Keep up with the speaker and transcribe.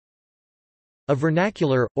A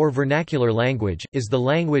vernacular, or vernacular language, is the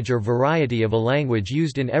language or variety of a language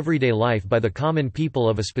used in everyday life by the common people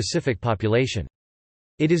of a specific population.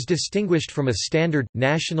 It is distinguished from a standard,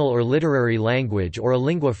 national or literary language or a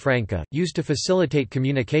lingua franca, used to facilitate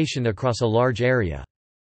communication across a large area.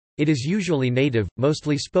 It is usually native,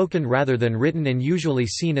 mostly spoken rather than written, and usually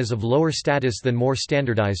seen as of lower status than more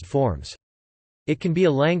standardized forms. It can be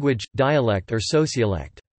a language, dialect or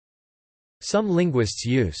sociolect. Some linguists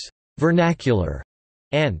use vernacular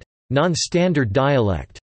and non-standard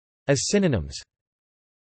dialect as synonyms.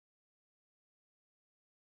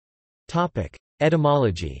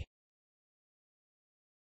 Etymology.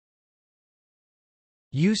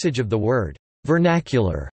 Usage of the word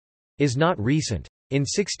vernacular is not recent. In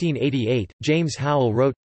 1688, James Howell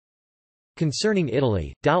wrote, "Concerning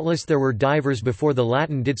Italy, doubtless there were divers before the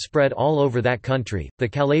Latin did spread all over that country, the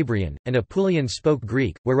Calabrian, and Apulian spoke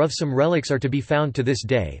Greek, whereof some relics are to be found to this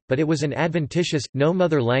day, but it was an adventitious, no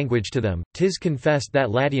mother language to them. 'Tis confessed that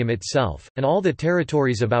Latium itself, and all the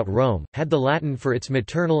territories about Rome, had the Latin for its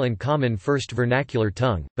maternal and common first vernacular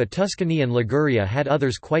tongue, but Tuscany and Liguria had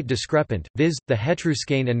others quite discrepant, viz., the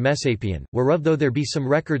Hetruscane and Messapian, whereof though there be some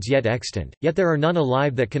records yet extant, yet there are none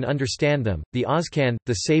alive that can understand them. The Oscan,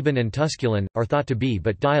 the Saban and Tusculan, are thought to be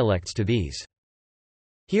but dialects to these."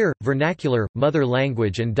 Here, vernacular, mother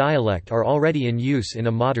language and dialect are already in use in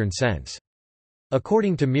a modern sense.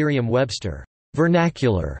 According to Merriam-Webster,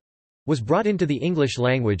 vernacular was brought into the English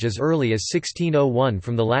language as early as 1601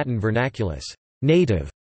 from the Latin vernaculus, native,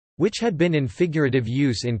 which had been in figurative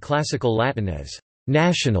use in classical Latin as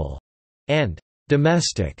national and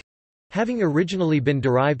domestic, having originally been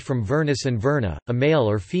derived from vernus and verna, a male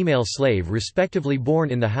or female slave respectively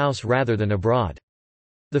born in the house rather than abroad.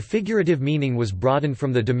 The figurative meaning was broadened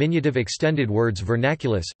from the diminutive extended words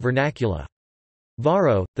vernaculus, vernacula.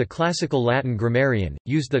 Varro, the classical Latin grammarian,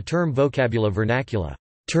 used the term vocabula vernacula,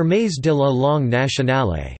 termes de la langue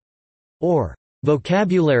nationale, or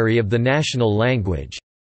vocabulary of the national language,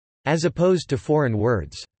 as opposed to foreign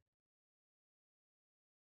words.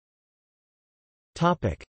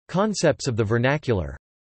 Concepts of the vernacular.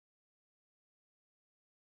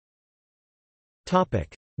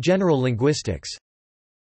 General linguistics.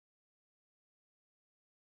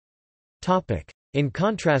 In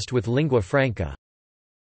contrast with lingua franca.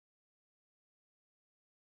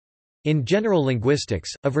 In general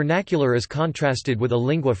linguistics, a vernacular is contrasted with a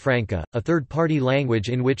lingua franca, a third-party language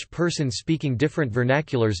in which persons speaking different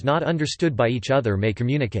vernaculars not understood by each other may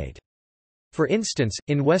communicate. For instance,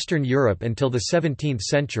 in Western Europe until the 17th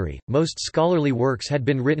century, most scholarly works had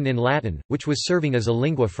been written in Latin, which was serving as a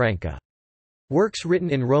lingua franca. Works written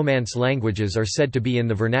in Romance languages are said to be in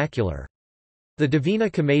the vernacular. The Divina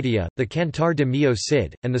Commedia, the Cantar de Mio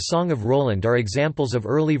Cid, and the Song of Roland are examples of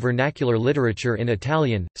early vernacular literature in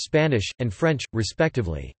Italian, Spanish, and French,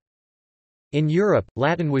 respectively. In Europe,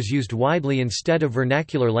 Latin was used widely instead of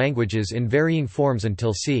vernacular languages in varying forms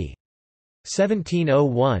until c.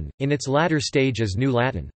 1701, in its latter stage as New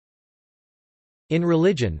Latin. In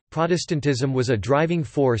religion, Protestantism was a driving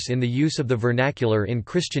force in the use of the vernacular in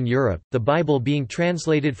Christian Europe, the Bible being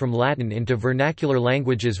translated from Latin into vernacular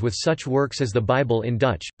languages with such works as the Bible in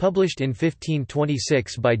Dutch, published in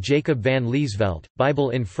 1526 by Jacob van Liesvelt, Bible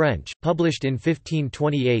in French, published in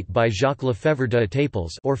 1528 by Jacques Lefebvre de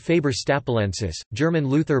Etaples or Faber Stapelensis, German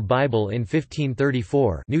Luther Bible in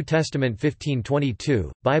 1534, New Testament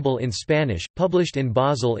 1522, Bible in Spanish, published in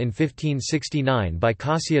Basel in 1569 by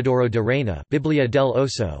Cassiodoro de Reina, Biblia del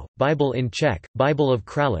Oso, Bible in Czech, Bible of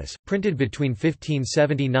Kralus, printed between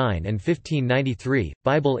 1579 and 1593,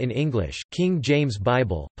 Bible in English, King James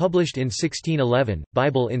Bible, published in 1611,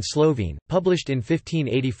 Bible in Slovene, published in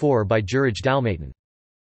 1584 by Jurij Dalmatin.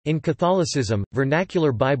 In Catholicism,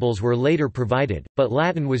 vernacular Bibles were later provided, but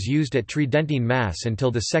Latin was used at Tridentine Mass until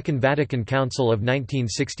the Second Vatican Council of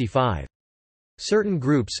 1965. Certain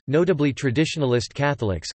groups, notably traditionalist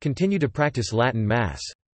Catholics, continue to practice Latin Mass.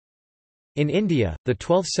 In India, the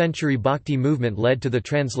 12th-century Bhakti movement led to the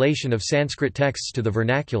translation of Sanskrit texts to the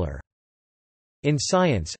vernacular. In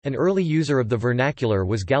science, an early user of the vernacular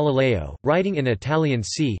was Galileo, writing in Italian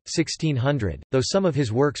c. 1600, though some of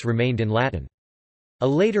his works remained in Latin. A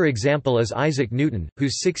later example is Isaac Newton,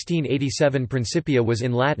 whose 1687 Principia was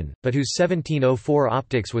in Latin, but whose 1704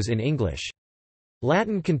 Optics was in English.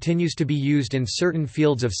 Latin continues to be used in certain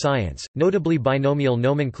fields of science, notably binomial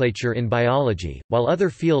nomenclature in biology, while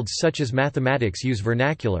other fields such as mathematics use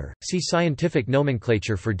vernacular. See scientific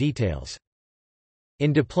nomenclature for details.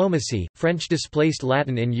 In diplomacy, French displaced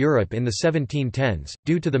Latin in Europe in the 1710s,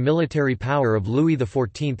 due to the military power of Louis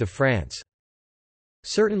XIV of France.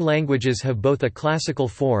 Certain languages have both a classical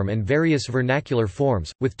form and various vernacular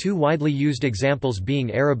forms, with two widely used examples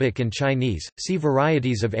being Arabic and Chinese. See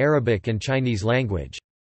varieties of Arabic and Chinese language.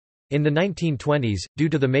 In the 1920s, due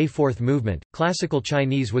to the May 4 movement, classical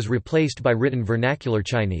Chinese was replaced by written vernacular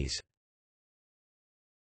Chinese.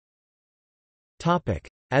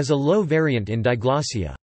 As a low variant in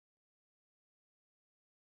diglossia.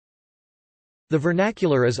 The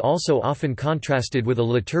vernacular is also often contrasted with a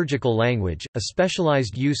liturgical language, a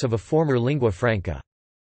specialized use of a former lingua franca.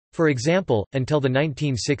 For example, until the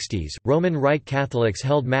 1960s, Roman Rite Catholics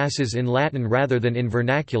held masses in Latin rather than in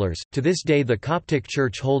vernaculars. To this day, the Coptic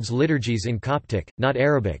Church holds liturgies in Coptic, not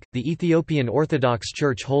Arabic. The Ethiopian Orthodox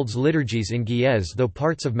Church holds liturgies in Ge'ez, though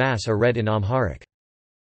parts of Mass are read in Amharic.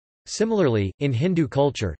 Similarly, in Hindu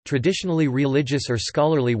culture, traditionally religious or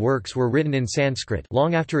scholarly works were written in Sanskrit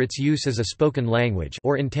long after its use as a spoken language,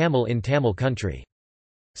 or in Tamil country.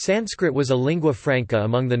 Sanskrit was a lingua franca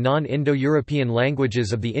among the non-Indo-European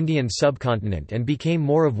languages of the Indian subcontinent and became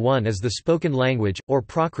more of one as the spoken language, or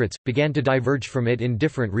Prakrits, began to diverge from it in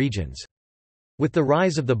different regions. With the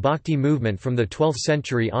rise of the Bhakti movement from the 12th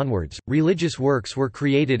century onwards, religious works were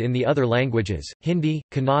created in the other languages, Hindi,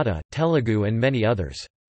 Kannada, Telugu and many others.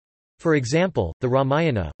 For example, the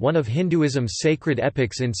Ramayana, one of Hinduism's sacred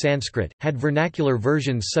epics in Sanskrit, had vernacular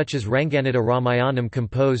versions such as Ranganatha Ramayanam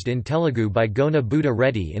composed in Telugu by Gona Buddha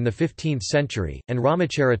Reddy in the 15th century, and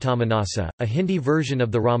Ramacharitamannasa, a Hindi version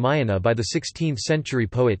of the Ramayana by the 16th century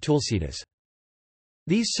poet Tulsidas.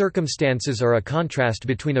 These circumstances are a contrast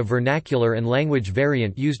between a vernacular and language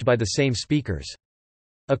variant used by the same speakers.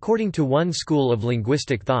 According to one school of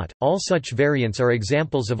linguistic thought, all such variants are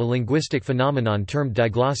examples of a linguistic phenomenon termed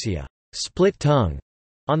diglossia, split tongue,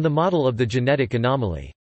 on the model of the genetic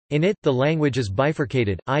anomaly. In it, the language is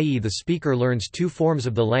bifurcated, i.e. the speaker learns two forms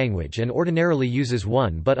of the language and ordinarily uses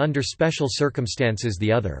one but under special circumstances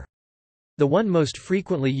the other. The one most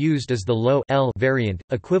frequently used is the low L variant,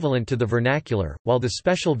 equivalent to the vernacular, while the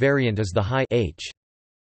special variant is the high H.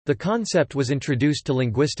 The concept was introduced to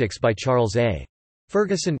linguistics by Charles A.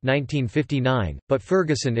 Ferguson 1959, but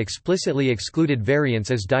Ferguson explicitly excluded variants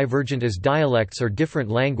as divergent as dialects or different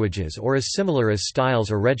languages or as similar as styles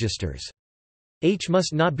or registers. H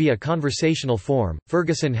must not be a conversational form.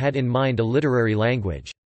 Ferguson had in mind a literary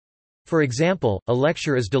language. For example, a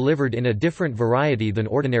lecture is delivered in a different variety than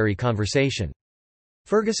ordinary conversation.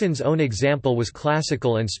 Ferguson's own example was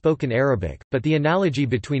classical and spoken Arabic, but the analogy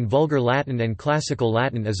between vulgar Latin and classical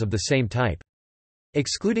Latin is of the same type.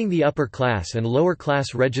 Excluding the upper class and lower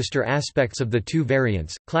class register aspects of the two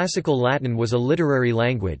variants, classical Latin was a literary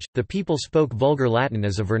language, the people spoke vulgar Latin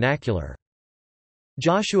as a vernacular.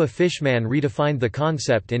 Joshua Fishman redefined the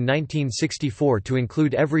concept in 1964 to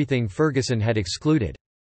include everything Ferguson had excluded.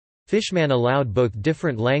 Fishman allowed both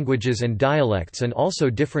different languages and dialects and also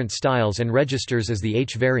different styles and registers as the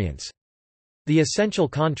H variants. The essential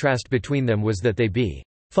contrast between them was that they be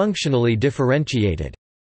functionally differentiated.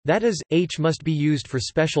 That is, H must be used for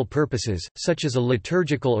special purposes, such as a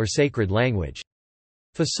liturgical or sacred language.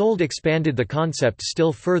 Fasold expanded the concept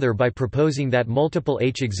still further by proposing that multiple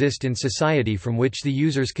H exist in society from which the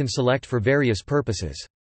users can select for various purposes.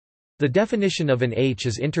 The definition of an H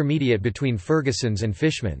is intermediate between Ferguson's and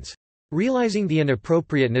Fishman's. Realizing the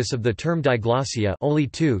inappropriateness of the term diglossia only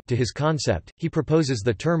two to his concept, he proposes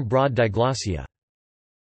the term broad diglossia.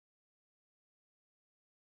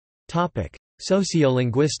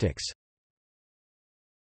 Sociolinguistics.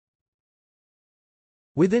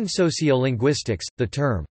 Within sociolinguistics, the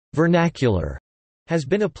term vernacular has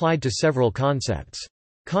been applied to several concepts.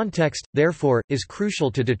 Context, therefore, is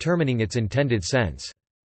crucial to determining its intended sense.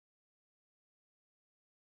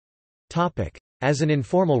 As an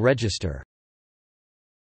informal register.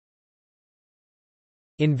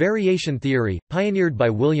 In variation theory, pioneered by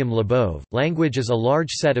William Labov, language is a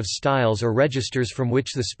large set of styles or registers from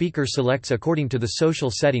which the speaker selects according to the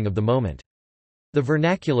social setting of the moment. The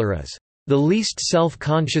vernacular is the least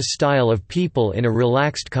self-conscious style of people in a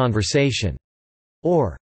relaxed conversation,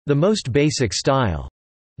 or the most basic style.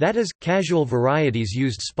 That is, casual varieties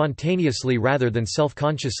used spontaneously rather than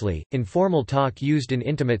self-consciously, informal talk used in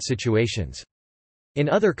intimate situations. In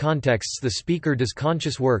other contexts the speaker does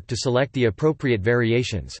conscious work to select the appropriate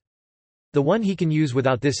variations. The one he can use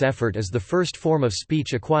without this effort is the first form of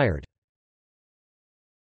speech acquired.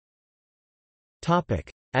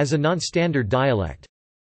 As a non-standard dialect.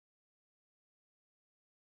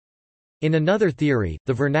 In another theory,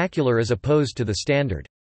 the vernacular is opposed to the standard.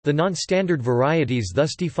 The non-standard varieties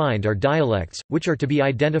thus defined are dialects, which are to be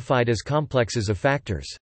identified as complexes of factors.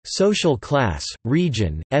 Social class,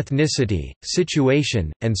 region, ethnicity,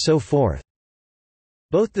 situation, and so forth.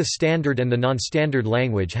 Both the standard and the non-standard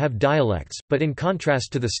language have dialects, but in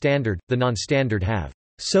contrast to the standard, the non-standard have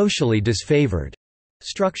socially disfavored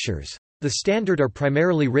structures. The standard are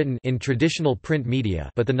primarily written in traditional print media,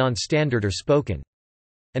 but the non-standard are spoken.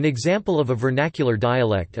 An example of a vernacular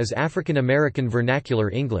dialect is African American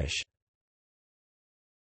Vernacular English.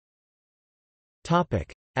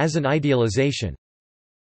 As an idealization.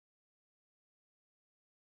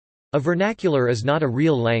 A vernacular is not a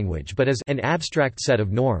real language but is an abstract set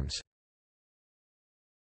of norms.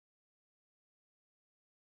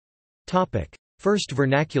 First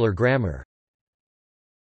vernacular grammar.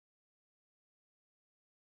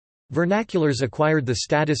 Vernaculars acquired the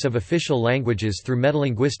status of official languages through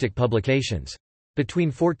metalinguistic publications. Between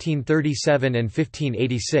 1437 and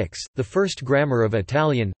 1586, the first grammar of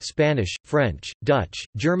Italian, Spanish, French, Dutch,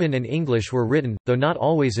 German and English were written, though not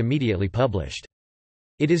always immediately published.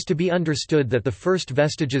 It is to be understood that the first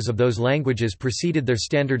vestiges of those languages preceded their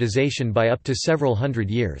standardization by up to several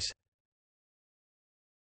hundred years.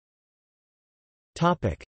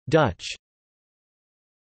 Dutch.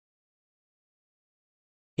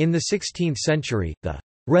 In the 16th century, the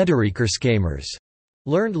Rhetorikerskamers,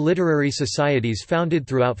 learned literary societies founded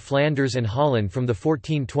throughout Flanders and Holland from the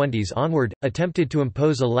 1420s onward, attempted to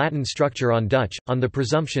impose a Latin structure on Dutch, on the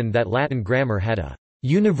presumption that Latin grammar had a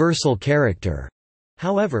universal character.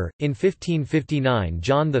 However, in 1559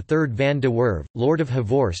 John III van de Werve, Lord of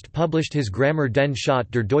Havorst, published his Grammar den Schot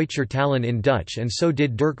der Deutscher Talen in Dutch, and so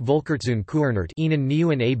did Dirk Volkertzoon Koornert een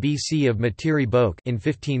nieuwe ABC of Materie Boek in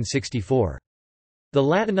 1564. The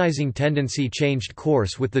Latinizing tendency changed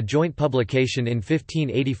course with the joint publication in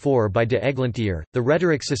 1584 by de Eglantier, the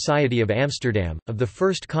Rhetoric Society of Amsterdam, of the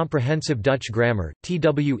first comprehensive Dutch grammar,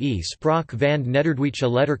 Twe Spraak van Nederduitse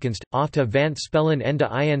Letterkunst, ofte van spellen en de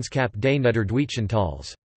Eigenschap des Nederduitschen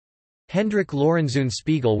Tals. Hendrik Lorenzoen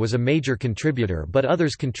Spiegel was a major contributor, but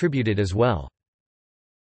others contributed as well.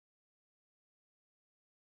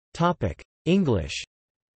 English.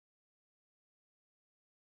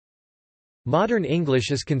 Modern English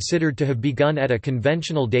is considered to have begun at a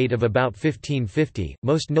conventional date of about 1550,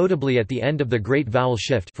 most notably at the end of the Great Vowel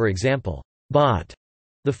Shift, for example, bot,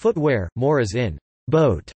 the footwear, more as in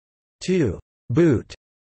boat, to boot.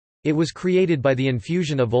 It was created by the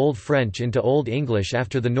infusion of Old French into Old English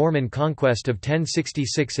after the Norman conquest of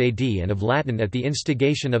 1066 AD and of Latin at the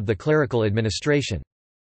instigation of the clerical administration.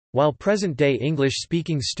 While present-day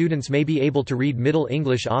English-speaking students may be able to read Middle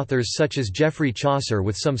English authors such as Geoffrey Chaucer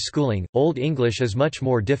with some schooling, Old English is much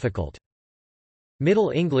more difficult. Middle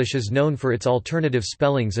English is known for its alternative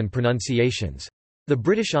spellings and pronunciations. The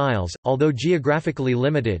British Isles, although geographically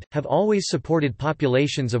limited, have always supported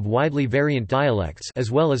populations of widely variant dialects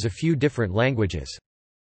as well as a few different languages.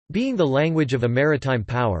 Being the language of a maritime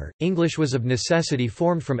power, English was of necessity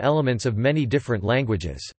formed from elements of many different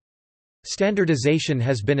languages. Standardization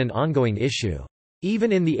has been an ongoing issue.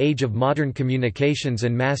 Even in the age of modern communications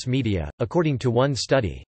and mass media, according to one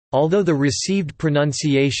study, although the received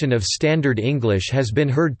pronunciation of Standard English has been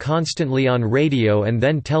heard constantly on radio and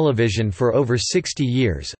then television for over 60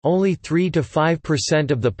 years, only 3 to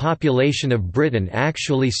 5% of the population of Britain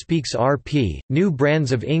actually speaks RP. New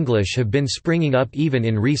brands of English have been springing up even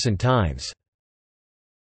in recent times.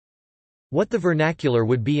 What the vernacular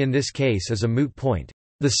would be in this case is a moot point.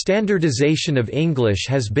 The standardization of English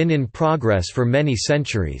has been in progress for many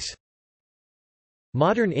centuries.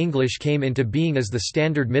 Modern English came into being as the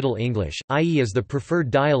Standard Middle English, i.e. as the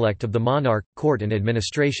preferred dialect of the monarch, court and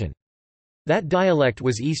administration. That dialect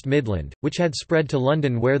was East Midland, which had spread to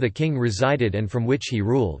London where the king resided and from which he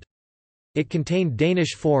ruled. It contained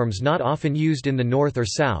Danish forms not often used in the north or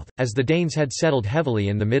south, as the Danes had settled heavily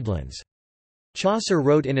in the Midlands. Chaucer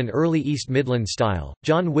wrote in an early East Midland style,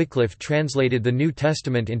 John Wycliffe translated the New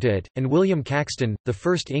Testament into it, and William Caxton, the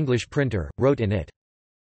first English printer, wrote in it.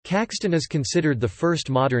 Caxton is considered the first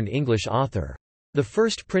modern English author. The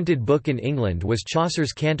first printed book in England was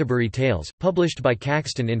Chaucer's Canterbury Tales, published by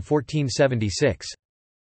Caxton in 1476.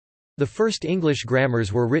 The first English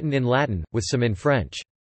grammars were written in Latin, with some in French.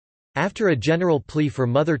 After a general plea for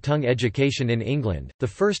mother tongue education in England, the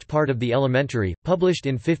first part of the Elementary, published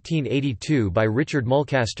in 1582 by Richard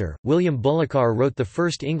Mulcaster, William Bullockar wrote the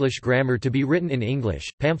first English grammar to be written in English,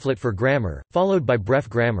 Pamphlet for Grammar, followed by Bref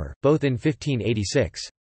Grammar, both in 1586.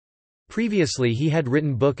 Previously he had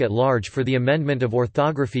written Book at Large for the Amendment of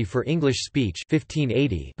Orthography for English Speech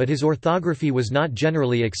 1580, but his orthography was not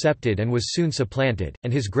generally accepted and was soon supplanted,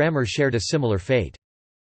 and his grammar shared a similar fate.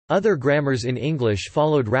 Other grammars in English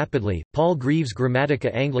followed rapidly, Paul Greaves'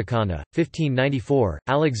 Grammatica Anglicana, 1594,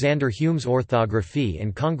 Alexander Hume's Orthographie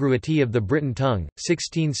and Congruity of the Briton Tongue,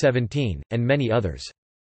 1617, and many others.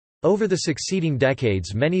 Over the succeeding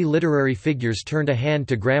decades many literary figures turned a hand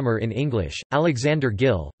to grammar in English: Alexander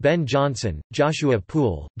Gill, Ben Jonson, Joshua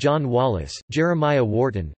Poole, John Wallace, Jeremiah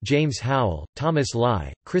Wharton, James Howell, Thomas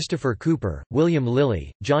Lye, Christopher Cooper, William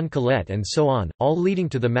Lilly, John Colet and so on, all leading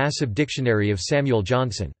to the massive dictionary of Samuel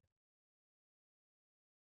Johnson.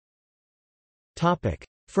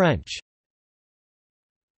 French.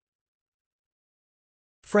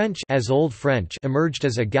 French, as Old French, emerged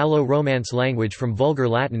as a Gallo-Romance language from Vulgar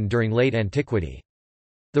Latin during late antiquity.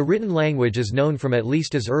 The written language is known from at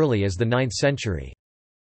least as early as the 9th century.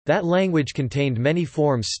 That language contained many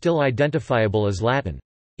forms still identifiable as Latin.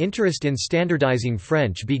 Interest in standardizing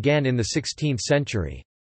French began in the 16th century.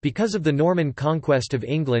 Because of the Norman conquest of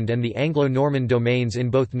England and the Anglo-Norman domains in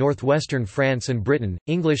both northwestern France and Britain,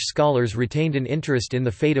 English scholars retained an interest in the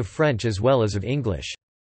fate of French as well as of English.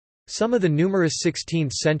 Some of the numerous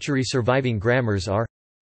 16th-century surviving grammars are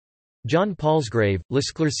John Palsgrave,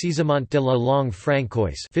 L'Esclaircissement de la langue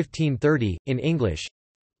francoise 1530, in English.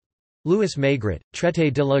 Louis Maigret,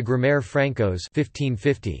 Traité de la grammaire francoise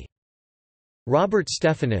 1550. Robert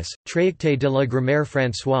Stephanus, Traité de la grammaire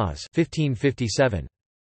françoise 1557.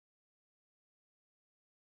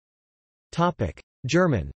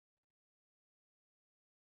 German.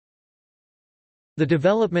 The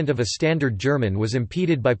development of a standard German was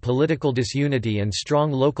impeded by political disunity and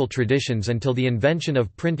strong local traditions until the invention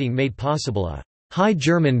of printing made possible a High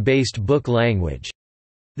German-based book language.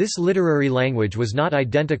 This literary language was not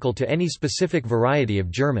identical to any specific variety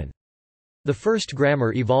of German. The first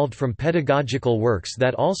grammar evolved from pedagogical works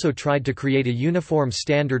that also tried to create a uniform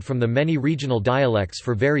standard from the many regional dialects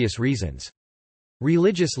for various reasons.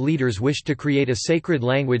 Religious leaders wished to create a sacred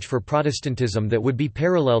language for Protestantism that would be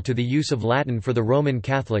parallel to the use of Latin for the Roman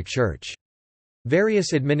Catholic Church.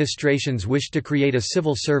 Various administrations wished to create a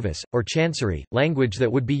civil service, or chancery, language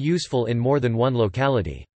that would be useful in more than one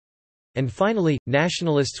locality. And finally,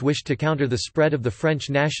 nationalists wished to counter the spread of the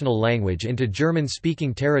French national language into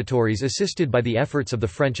German-speaking territories assisted by the efforts of the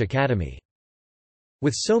French Academy.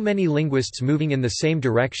 With so many linguists moving in the same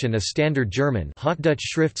direction, a standard German Hochdeutsche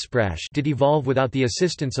Schriftsprache did evolve without the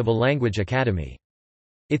assistance of a language academy.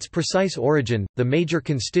 Its precise origin, the major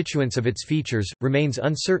constituents of its features, remains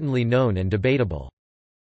uncertainly known and debatable.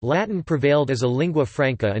 Latin prevailed as a lingua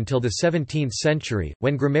franca until the 17th century,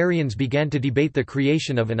 when grammarians began to debate the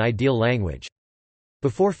creation of an ideal language.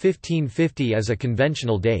 Before 1550 as a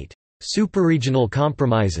conventional date, superregional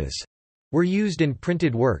compromises were used in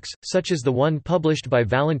printed works, such as the one published by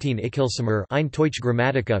Valentin Ichilsummer Ein Deutsche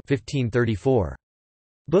Grammatica 1534.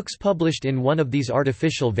 Books published in one of these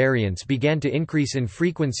artificial variants began to increase in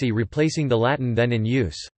frequency, replacing the Latin then in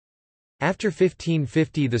use. After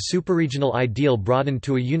 1550 the superregional ideal broadened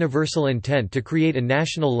to a universal intent to create a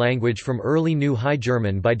national language from early New High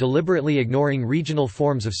German by deliberately ignoring regional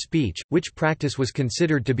forms of speech, which practice was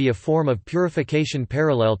considered to be a form of purification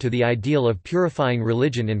parallel to the ideal of purifying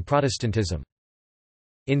religion in Protestantism.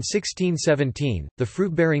 In 1617, the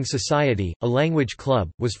Fruit-Bearing Society, a language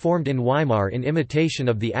club, was formed in Weimar in imitation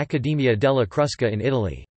of the Accademia della Crusca in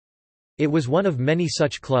Italy. It was one of many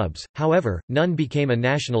such clubs, however, none became a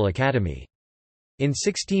national academy. In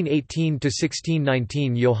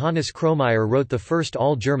 1618–1619 Johannes Kromeyer wrote the first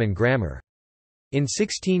all-German grammar. In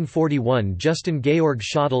 1641 Justin Georg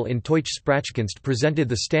Schadl in Deutsche Sprachkunst presented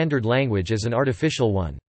the standard language as an artificial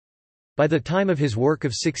one. By the time of his work of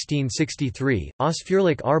 1663,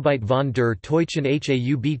 Ausführliche Arbeit von der Deutschen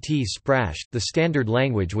Haupt Sprache, the standard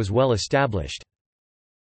language was well established.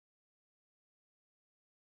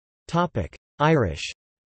 Irish.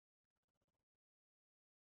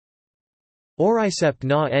 Orysept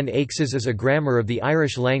na n Aixes is a grammar of the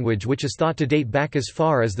Irish language which is thought to date back as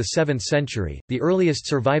far as the 7th century. The earliest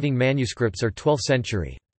surviving manuscripts are 12th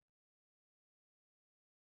century.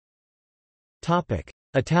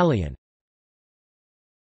 Italian.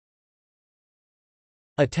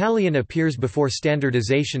 Italian appears before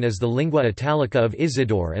standardization as the lingua italica of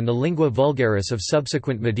Isidore and the lingua vulgaris of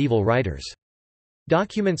subsequent medieval writers.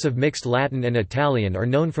 Documents of mixed Latin and Italian are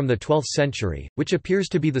known from the 12th century, which appears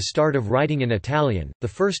to be the start of writing in Italian. The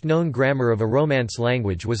first known grammar of a Romance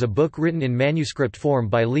language was a book written in manuscript form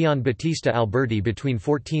by Leon Battista Alberti between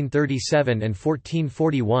 1437 and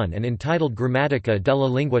 1441 and entitled Grammatica della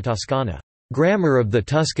Lingua Toscana, Grammar of the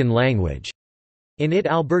Tuscan Language. In it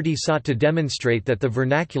Alberti sought to demonstrate that the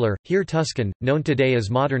vernacular, here Tuscan, known today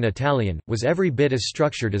as modern Italian, was every bit as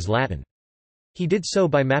structured as Latin. He did so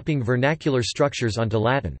by mapping vernacular structures onto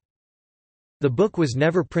Latin. The book was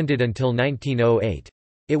never printed until 1908.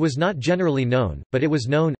 It was not generally known, but it was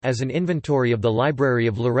known, as an inventory of the library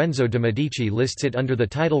of Lorenzo de' Medici lists it under the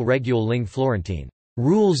title Regule Lingue Florentine,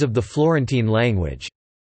 Rules of the Florentine Language.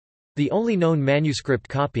 The only known manuscript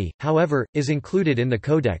copy, however, is included in the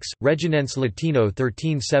Codex, Reginense Latino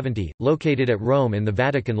 1370, located at Rome in the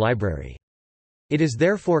Vatican Library. It is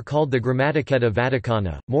therefore called the Grammaticetta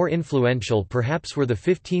Vaticana. More influential perhaps were the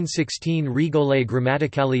 1516 Regole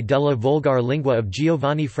Grammaticali della Volgar Lingua of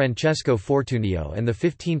Giovanni Francesco Fortunio and the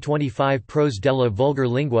 1525 Prose della Vulgar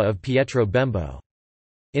Lingua of Pietro Bembo.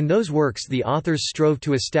 In those works the authors strove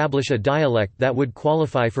to establish a dialect that would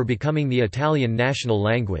qualify for becoming the Italian national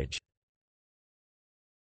language.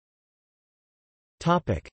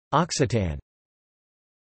 Occitan.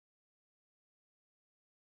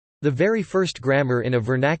 The very first grammar in a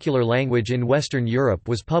vernacular language in Western Europe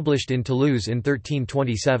was published in Toulouse in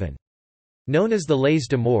 1327. Known as the Lays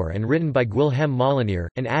d'Amour and written by Guilhem Molinier,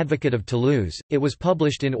 an advocate of Toulouse, it was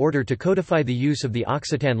published in order to codify the use of the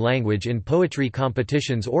Occitan language in poetry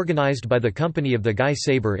competitions organized by the Company of the Guy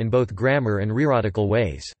Sabre in both grammar and rhetorical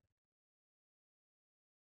ways.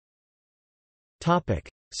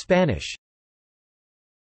 Spanish.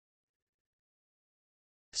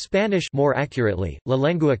 Spanish, more accurately, la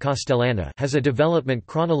lengua castellana, has a development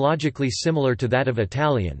chronologically similar to that of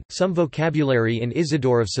Italian. Some vocabulary in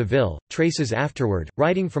Isidore of Seville traces afterward,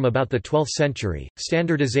 writing from about the 12th century,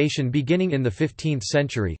 standardization beginning in the 15th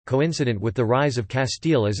century, coincident with the rise of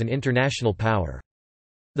Castile as an international power.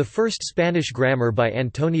 The first Spanish grammar by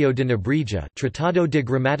Antonio de Nebrija, Tratado de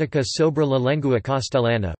Gramática sobre la lengua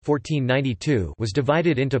castellana, 1492, was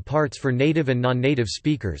divided into parts for native and non-native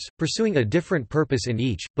speakers, pursuing a different purpose in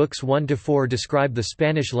each. Books 1 to 4 describe the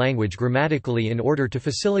Spanish language grammatically in order to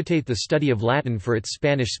facilitate the study of Latin for its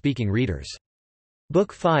Spanish-speaking readers.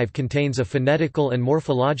 Book 5 contains a phonetical and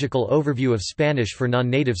morphological overview of Spanish for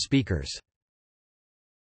non-native speakers.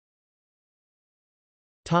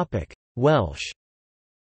 Welsh.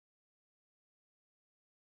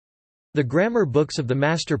 The grammar books of the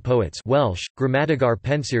master poets Welsh, Grammatigar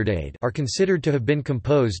Pensirdade, are considered to have been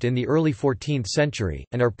composed in the early 14th century,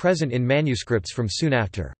 and are present in manuscripts from soon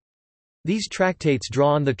after. These tractates draw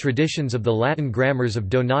on the traditions of the Latin grammars of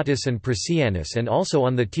Donatus and Priscianus and also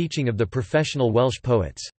on the teaching of the professional Welsh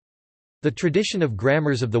poets. The tradition of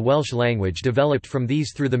grammars of the Welsh language developed from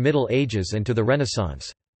these through the Middle Ages and to the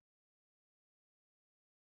Renaissance.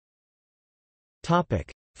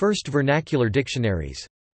 First vernacular dictionaries.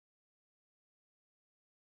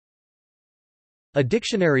 A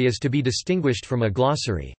dictionary is to be distinguished from a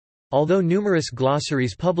glossary. Although numerous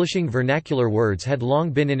glossaries publishing vernacular words had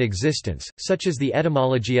long been in existence, such as the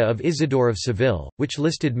Etymologia of Isidore of Seville, which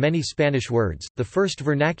listed many Spanish words, the first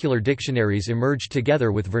vernacular dictionaries emerged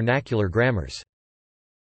together with vernacular grammars.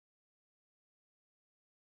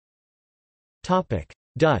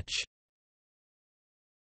 Dutch.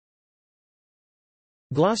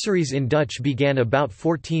 Glossaries in Dutch began about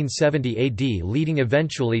 1470 AD, leading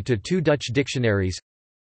eventually to two Dutch dictionaries.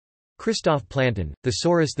 Christophe Plantin,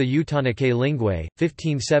 Thesaurus the Teutonicae Linguae,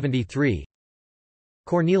 1573.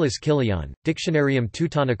 Cornelis Kilian, Dictionarium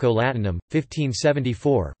Teutonico Latinum,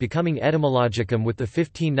 1574, becoming Etymologicum with the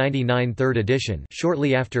 1599 third edition.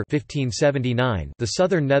 Shortly after 1579, the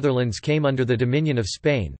southern Netherlands came under the dominion of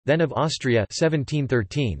Spain, then of Austria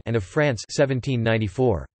 1713, and of France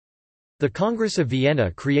 1794. The Congress of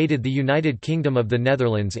Vienna created the United Kingdom of the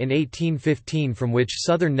Netherlands in 1815, from which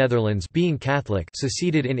Southern Netherlands, being Catholic,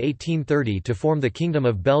 seceded in 1830 to form the Kingdom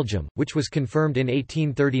of Belgium, which was confirmed in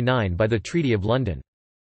 1839 by the Treaty of London.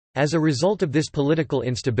 As a result of this political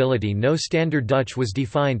instability, no Standard Dutch was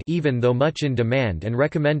defined, even though much in demand and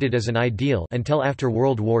recommended as an ideal, until after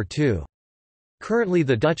World War II. Currently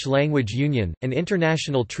the Dutch Language Union, an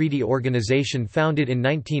international treaty organization founded in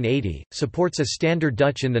 1980, supports a Standard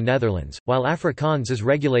Dutch in the Netherlands, while Afrikaans is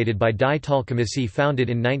regulated by Die Taalcommissie founded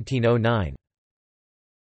in 1909.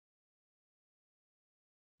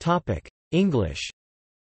 English.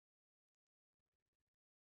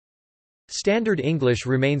 Standard English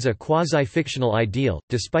remains a quasi-fictional ideal,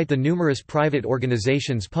 despite the numerous private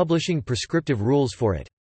organizations publishing prescriptive rules for it.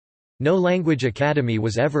 No language academy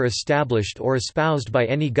was ever established or espoused by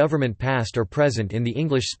any government past or present in the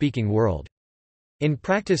English-speaking world. In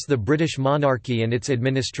practice, the British monarchy and its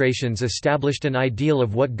administrations established an ideal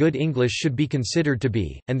of what good English should be considered to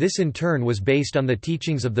be, and this in turn was based on the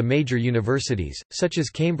teachings of the major universities, such as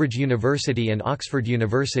Cambridge University and Oxford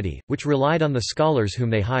University, which relied on the scholars whom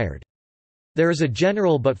they hired. There is a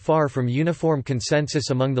general but far from uniform consensus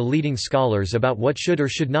among the leading scholars about what should or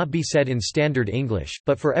should not be said in Standard English,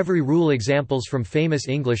 but for every rule examples from famous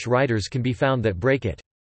English writers can be found that break it.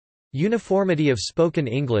 Uniformity of spoken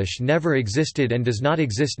English never existed and does not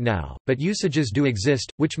exist now, but usages do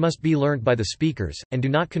exist, which must be learnt by the speakers, and do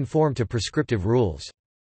not conform to prescriptive rules.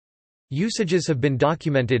 Usages have been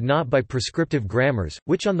documented not by prescriptive grammars,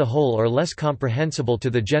 which on the whole are less comprehensible to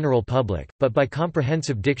the general public, but by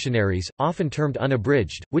comprehensive dictionaries, often termed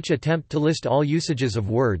unabridged, which attempt to list all usages of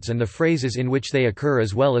words and the phrases in which they occur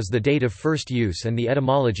as well as the date of first use and the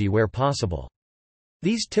etymology where possible.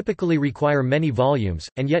 These typically require many volumes,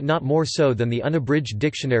 and yet not more so than the unabridged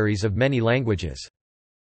dictionaries of many languages.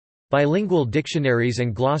 Bilingual dictionaries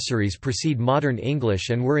and glossaries precede modern English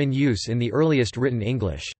and were in use in the earliest written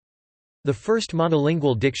English. The first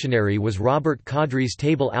monolingual dictionary was Robert Caudry's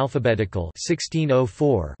Table Alphabetical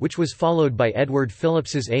 1604, which was followed by Edward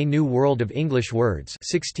Phillips's A New World of English Words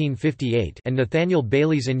 1658 and Nathaniel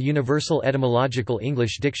Bailey's An Universal Etymological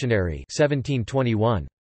English Dictionary 1721.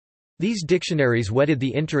 These dictionaries whetted the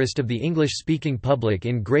interest of the English-speaking public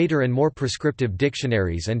in greater and more prescriptive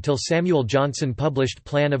dictionaries until Samuel Johnson published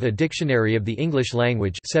Plan of a Dictionary of the English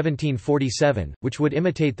Language 1747, which would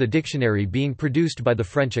imitate the dictionary being produced by the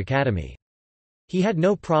French Academy. He had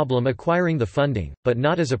no problem acquiring the funding, but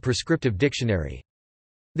not as a prescriptive dictionary.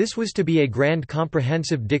 This was to be a grand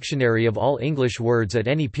comprehensive dictionary of all English words at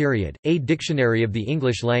any period, a Dictionary of the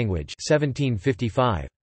English Language 1755.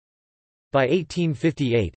 By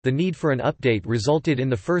 1858, the need for an update resulted in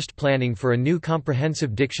the first planning for a new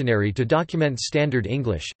comprehensive dictionary to document Standard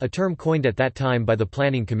English, a term coined at that time by the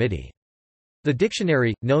Planning Committee. The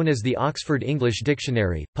dictionary, known as the Oxford English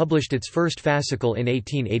Dictionary, published its first fascicle in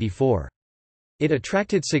 1884. It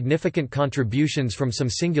attracted significant contributions from some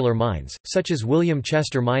singular minds, such as William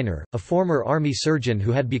Chester Minor, a former army surgeon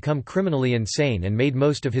who had become criminally insane and made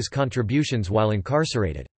most of his contributions while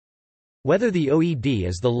incarcerated. Whether the OED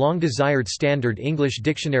is the long-desired Standard English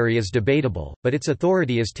Dictionary is debatable, but its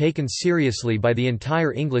authority is taken seriously by the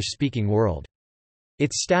entire English-speaking world.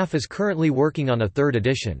 Its staff is currently working on a third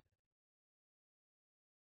edition.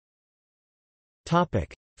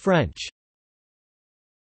 French.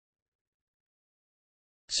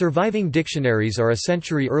 Surviving dictionaries are a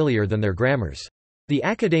century earlier than their grammars. The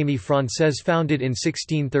Académie Française, founded in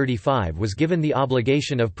 1635, was given the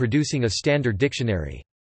obligation of producing a standard dictionary.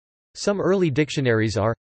 Some early dictionaries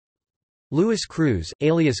are Louis Cruz,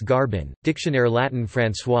 alias Garbin, Dictionnaire Latin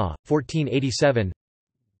François, 1487.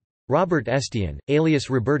 Robert Estienne, alias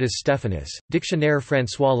Robertus Stephanus, Dictionnaire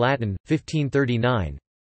François Latin, 1539.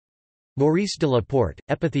 Maurice de la Porte,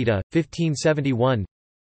 Epitheta, 1571.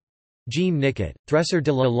 Jean Nicot, Tresor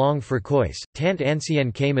de la langue francoise, Tant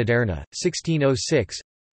ancienne que moderne, 1606.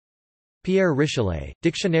 Pierre Richelet,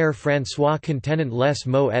 Dictionnaire François contenant les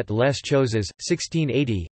mots et les choses,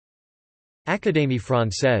 1680. Académie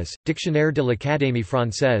Française, Dictionnaire de l'Académie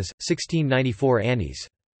Française, 1694 Années.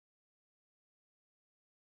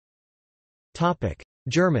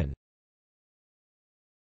 German.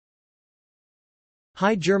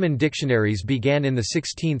 High German dictionaries began in the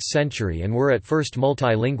 16th century and were at first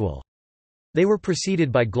multilingual. They were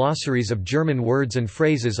preceded by glossaries of German words and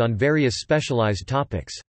phrases on various specialized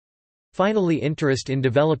topics. Finally, interest in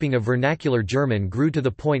developing a vernacular German grew to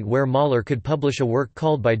the point where Mahler could publish a work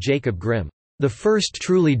called by Jacob Grimm, the first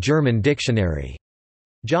truly German dictionary.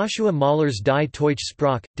 Joshua Mahler's Die Deutsche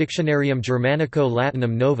Sprache, Dictionarium Germanico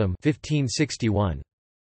Latinum Novum 1561.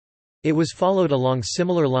 It was followed along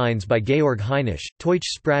similar lines by Georg Heinisch,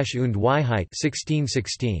 Deutsche Sprache und Weisheit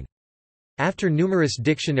 1616. After numerous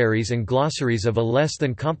dictionaries and glossaries of a less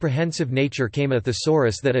than comprehensive nature came a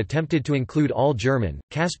thesaurus that attempted to include all German,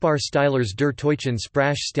 Kaspar Steiler's Der Deutschen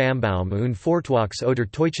Sprachstammbaum und Vortrags oder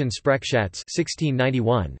Deutschen Sprachschatz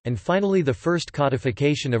 1691, and finally the first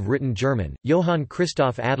codification of written German, Johann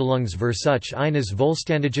Christoph Adelung's Versuch eines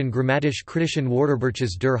vollständigen grammatisch-kritischen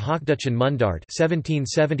Wörterbuches der Hochdeutschen Mundart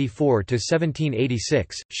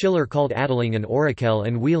 1774–1786. Schiller called Adeling an Orakel,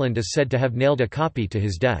 and Wieland is said to have nailed a copy to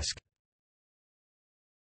his desk.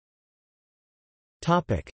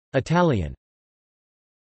 Italian.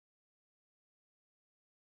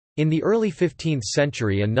 In the early 15th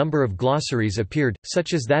century a number of glossaries appeared,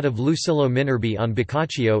 such as that of Lucillo Minerbi on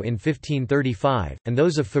Boccaccio in 1535, and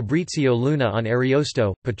those of Fabrizio Luna on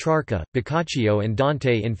Ariosto, Petrarca, Boccaccio and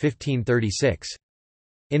Dante in 1536.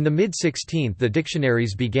 In the mid-16th the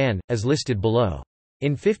dictionaries began, as listed below.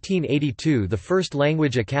 In 1582 the first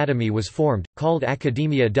language academy was formed, called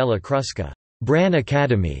Accademia della Crusca, Bran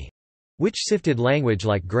Academy, which sifted language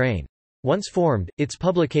like grain. Once formed, its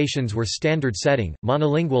publications were standard-setting,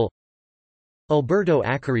 monolingual. Alberto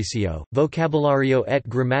Acaricio, Vocabolario et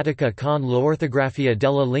Grammatica con l'ortografia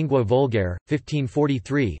della lingua volgare,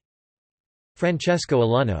 1543. Francesco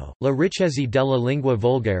Alunno, La ricchezza della lingua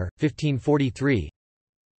volgare, 1543.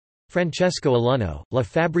 Francesco Alunno, La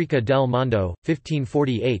fabbrica del mondo,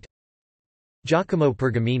 1548. Giacomo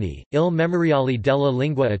Pergamini, Il memoriale della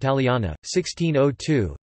lingua italiana,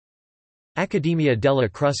 1602. Accademia della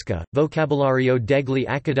Crusca, Vocabolario degli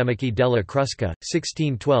Accademici della Crusca,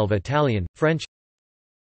 1612 Italian, French.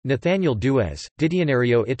 Nathaniel Duez,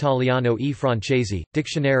 Dizionario Italiano e Francese,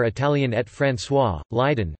 Dictionnaire Italien et François,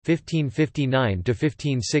 Leiden,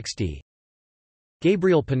 1559–1560.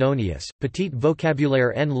 Gabriel Pannonius, Petit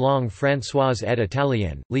vocabulaire en langue françoise et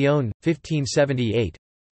italienne, Lyon, 1578.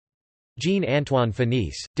 Jean-Antoine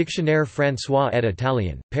Finis, Dictionnaire françois et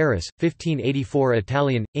italien, Paris, 1584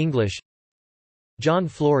 Italian, English. John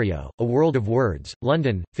Florio, A World of Words,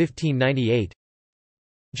 London, 1598.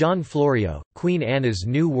 John Florio, Queen Anna's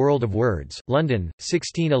New World of Words, London,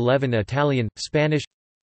 1611 Italian, Spanish.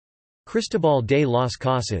 Cristobal de las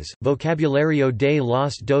Casas, Vocabulario de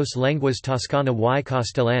las dos lenguas toscana y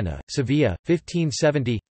castellana, Sevilla,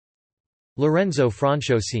 1570. Lorenzo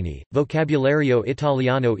Franciosini, Vocabulario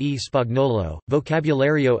Italiano e Spagnolo,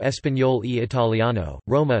 Vocabulario Español e Italiano,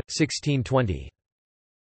 Roma, 1620.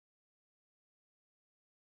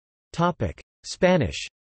 Spanish.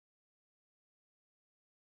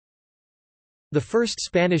 The first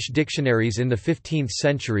Spanish dictionaries in the 15th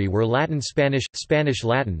century were Latin-Spanish,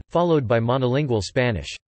 Spanish-Latin, followed by monolingual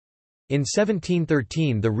Spanish. In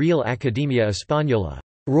 1713 the Real Academia Española,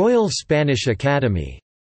 Royal Spanish Academy,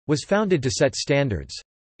 was founded to set standards.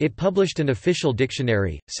 It published an official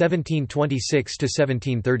dictionary,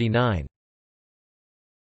 1726–1739.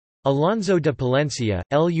 Alonso de Palencia,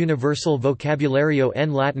 El Universal Vocabulario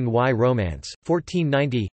en Latin y Romance,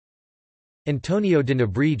 1490. Antonio de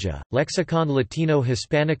Nebrija, Lexicon Latino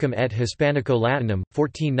Hispanicum et Hispanico Latinum,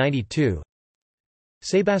 1492.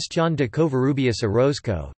 Sebastián de Covarrubias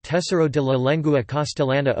Orozco, Tesoro de la Lengua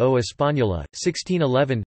Castellana o Española,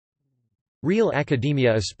 1611. Real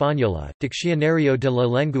Academia Española, Diccionario de la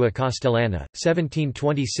Lengua Castellana,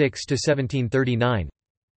 1726–1739.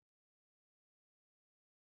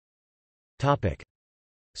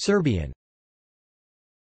 Serbian.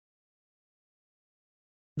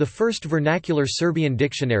 The first vernacular Serbian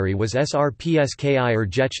dictionary was Srpski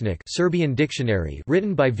Rječnik Serbian Dictionary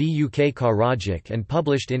written by Vuk Karadzic and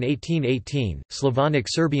published in 1818, Slavonic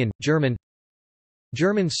Serbian, German.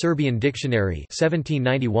 German Serbian Dictionary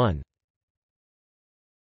 1791.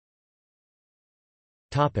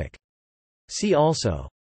 See also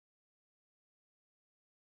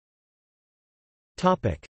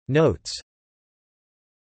Notes.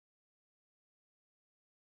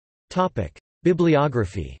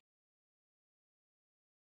 Bibliography.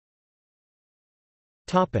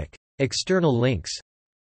 External links.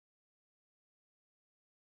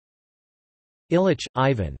 Illich,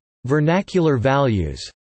 Ivan. Vernacular Values.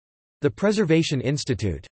 The Preservation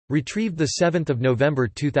Institute. Retrieved 7 November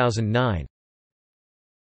 2009.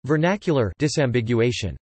 Vernacular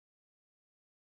disambiguation.